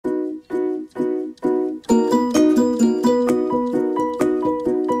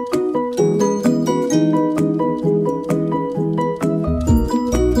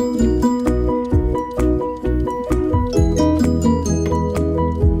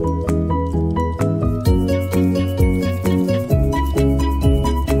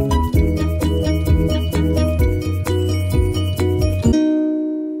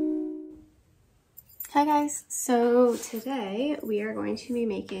be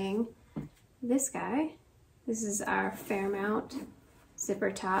making this guy. This is our Fairmount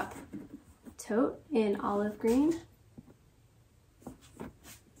zipper top tote in olive green.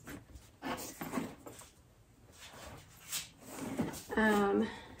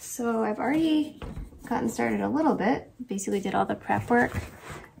 So I've already gotten started a little bit, basically did all the prep work.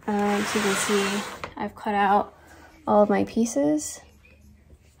 So you can see I've cut out all of my pieces,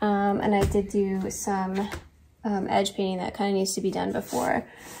 and I did do some edge painting that kind of needs to be done before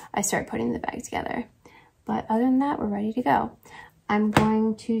I start putting the bag together. But other than that, we're ready to go. I'm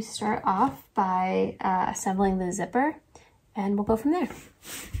going to start off by assembling the zipper, and we'll go from there.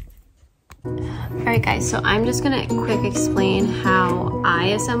 Alright guys, so I'm just gonna quick explain how I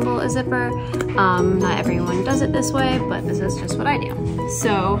assemble a zipper. Not everyone does it this way, but this is just what I do.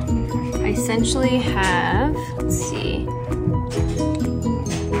 So I essentially have, let's see,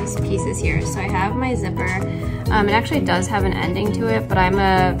 these pieces here. So I have my zipper. It actually does have an ending to it, but I'm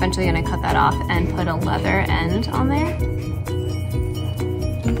eventually gonna cut that off and put a leather end on there.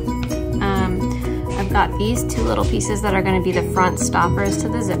 I've got these two little pieces that are gonna be the front stoppers to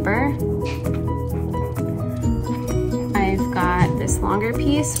the zipper. I've got this longer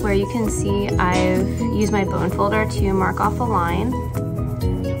piece where you can see I've used my bone folder to mark off a line.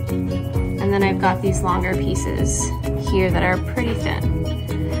 And then I've got these longer pieces here that are pretty thin.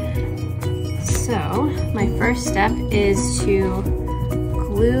 So my first step is to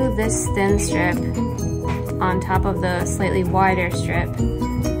glue this thin strip on top of the slightly wider strip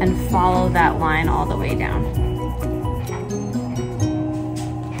and follow that line all the way down.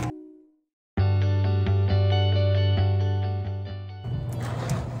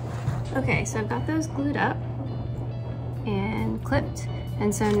 Okay, so I've got those glued up and clipped,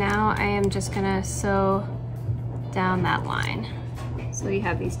 and so now I am just gonna sew down that line. So we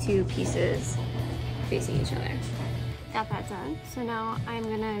have these two pieces facing each other. Got that done. So now I'm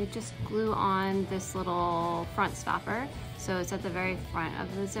gonna just glue on this little front stopper. So it's at the very front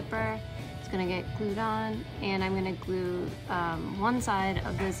of the zipper. It's gonna get glued on, and I'm gonna glue one side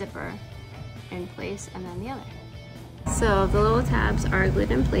of the zipper in place and then the other. So the little tabs are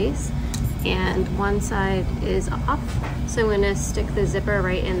glued in place and one side is off. So I'm gonna stick the zipper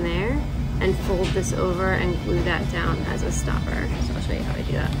right in there and fold this over and glue that down as a stopper. So I'll show you how I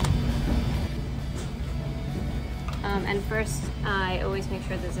do that. And first, I always make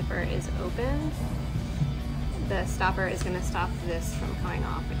sure the zipper is open. The stopper is gonna stop this from coming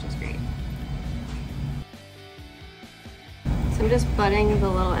off, which is great. So I'm just butting the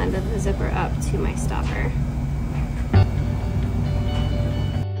little end of the zipper up to my stopper.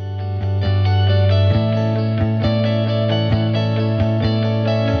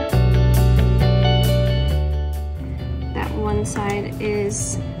 That one side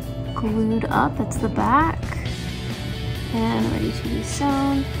is glued up, that's the back, and ready to be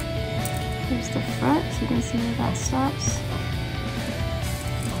sewn. Here's the front, so you can see where that stops.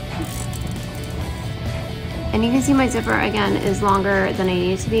 And you can see my zipper, again, is longer than I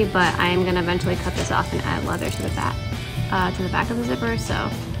need it to be, but I am gonna eventually cut this off and add leather to the back of the zipper, so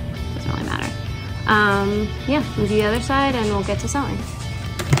it doesn't really matter. Yeah, we'll do the other side and we'll get to sewing.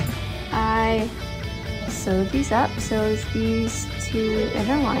 I sewed these up, so these two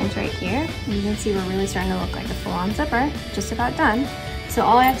inner lines right here. And you can see we're really starting to look like a full-on zipper, just about done. So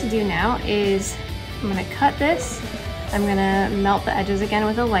all I have to do now is I'm gonna cut this. I'm gonna melt the edges again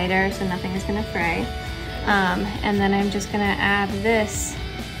with a lighter so nothing is gonna fray. And then I'm just gonna add this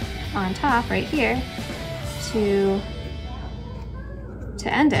on top right here to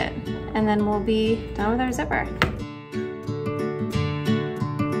end it. And then we'll be done with our zipper.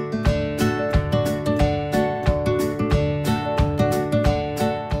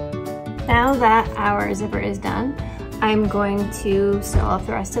 Now that our zipper is done, I'm going to sew up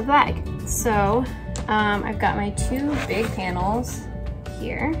the rest of the bag. So I've got my two big panels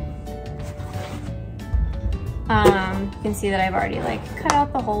here. You can see that I've already cut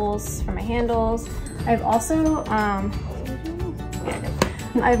out the holes for my handles. I've also,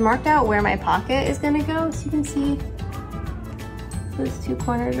 I've marked out where my pocket is gonna go. So you can see those two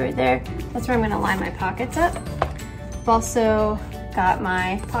corners right there. That's where I'm gonna line my pockets up. I've also got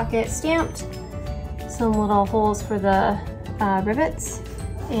my pocket stamped, some little holes for the rivets,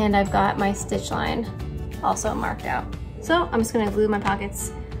 and I've got my stitch line also marked out. So I'm just gonna glue my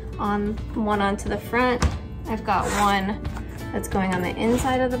pockets one onto the front. I've got one that's going on the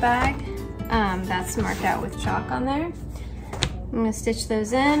inside of the bag. That's marked out with chalk on there. I'm gonna stitch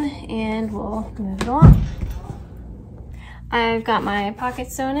those in and we'll move it along. I've got my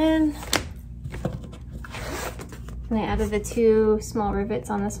pockets sewn in. And I added the two small rivets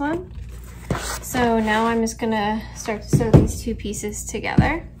on this one. So now I'm just gonna start to sew these two pieces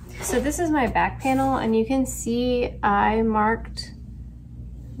together. So this is my back panel, and you can see I marked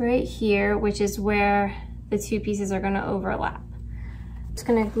right here, which is where the two pieces are gonna overlap. I'm just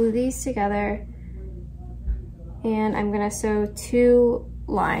gonna glue these together, and I'm gonna sew 2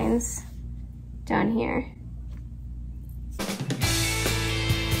 lines down here.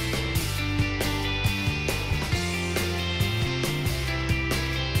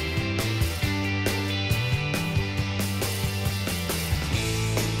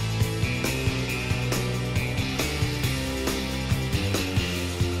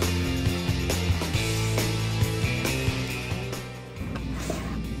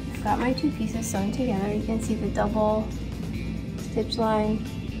 Got my 2 pieces sewn together. You can see the double stitch line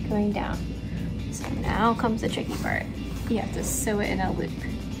going down. So now comes the tricky part. You have to sew it in a loop.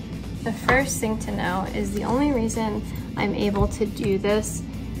 The first thing to know is the only reason I'm able to do this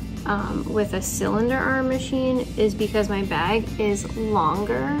with a cylinder arm machine is because my bag is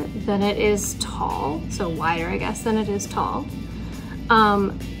longer than it is tall, so wider, I guess, than it is tall.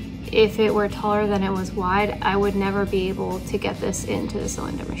 If it were taller than it was wide, I would never be able to get this into the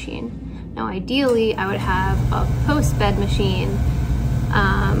cylinder machine. Now, ideally, I would have a post bed machine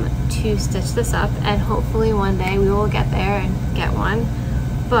to stitch this up, and hopefully one day we will get there and get one.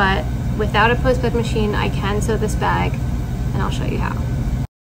 But without a post bed machine, I can sew this bag, and I'll show you how.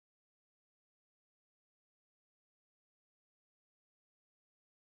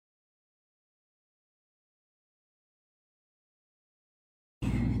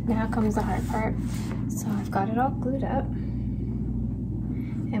 Now comes the hard part. So I've got it all glued up,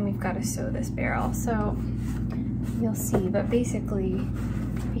 and we've got to sew this barrel. So you'll see, but basically,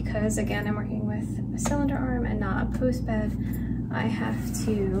 because again, I'm working with a cylinder arm and not a post bed, I have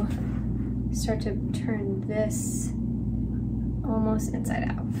to start to turn this almost inside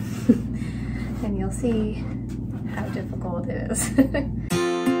out. And you'll see how difficult it is.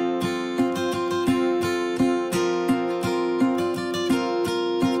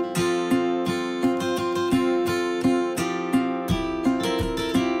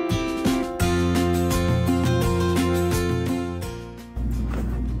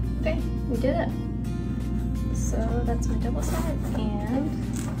 We did it. So that's my double side, and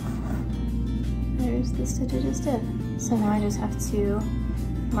there's the stitch I just did. So now I just have to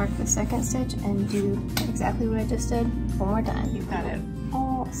mark the second stitch and do exactly what I just did one more time. You've got it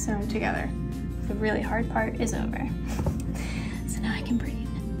all sewn together. The really hard part is over. So now I can breathe.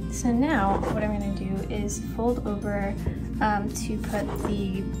 So now what I'm gonna do is fold over to put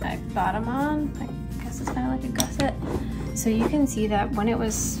the bottom on. I guess it's kind of like a gusset. So you can see that when it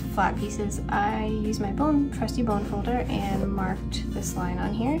was flat pieces, I used my trusty bone folder and marked this line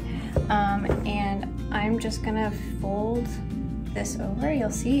on here. And I'm just gonna fold this over. You'll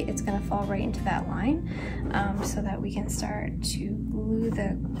see it's gonna fall right into that line, so that we can start to glue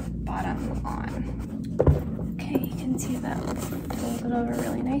the bottom on. Okay, you can see that folded over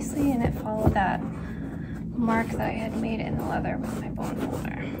really nicely, and it followed that mark that I had made in the leather with my bone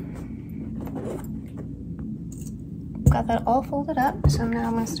folder. Got that all folded up, so now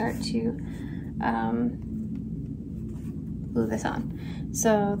I'm going to start to glue this on.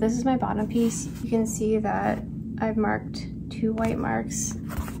 So this is my bottom piece. You can see that I've marked 2 white marks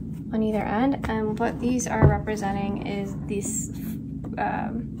on either end, and what these are representing is this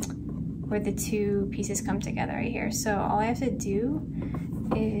where the 2 pieces come together right here. So all I have to do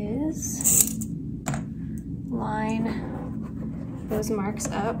is line those marks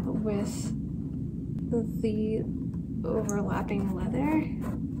up with the overlapping leather,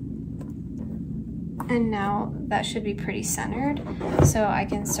 and now that should be pretty centered, so I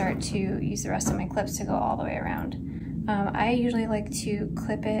can start to use the rest of my clips to go all the way around. I usually like to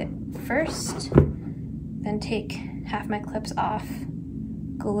clip it first, then take half my clips off,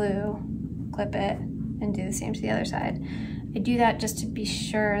 glue, clip it, and do the same to the other side. I do that just to be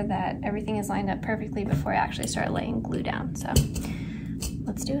sure that everything is lined up perfectly before I actually start laying glue down. So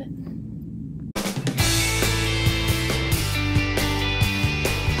let's do it.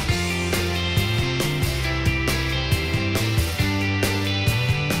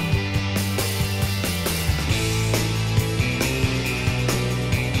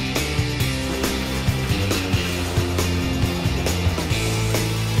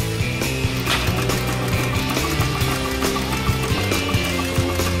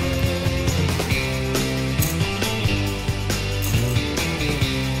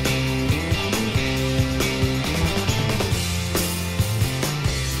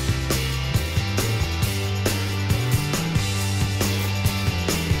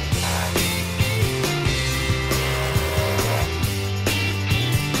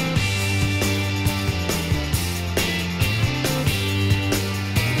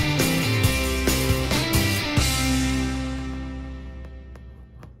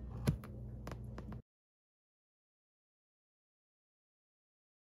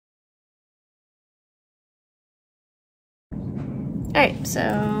 Alright,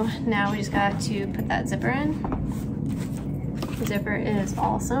 so now we just got to put that zipper in. The zipper is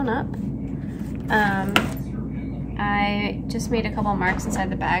all sewn up. I just made a couple marks inside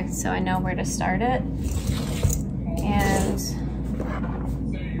the bag so I know where to start it. And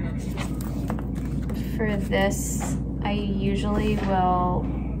for this, I usually will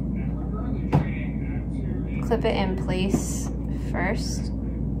clip it in place first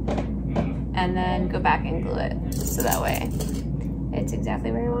and then go back and glue it, so that way it's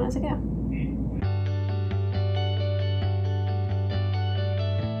exactly where you want it to go.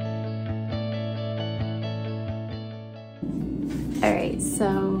 Alright,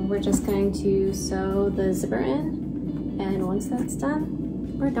 so we're just going to sew the zipper in, and once that's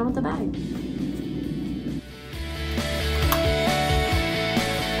done, we're done with the bag.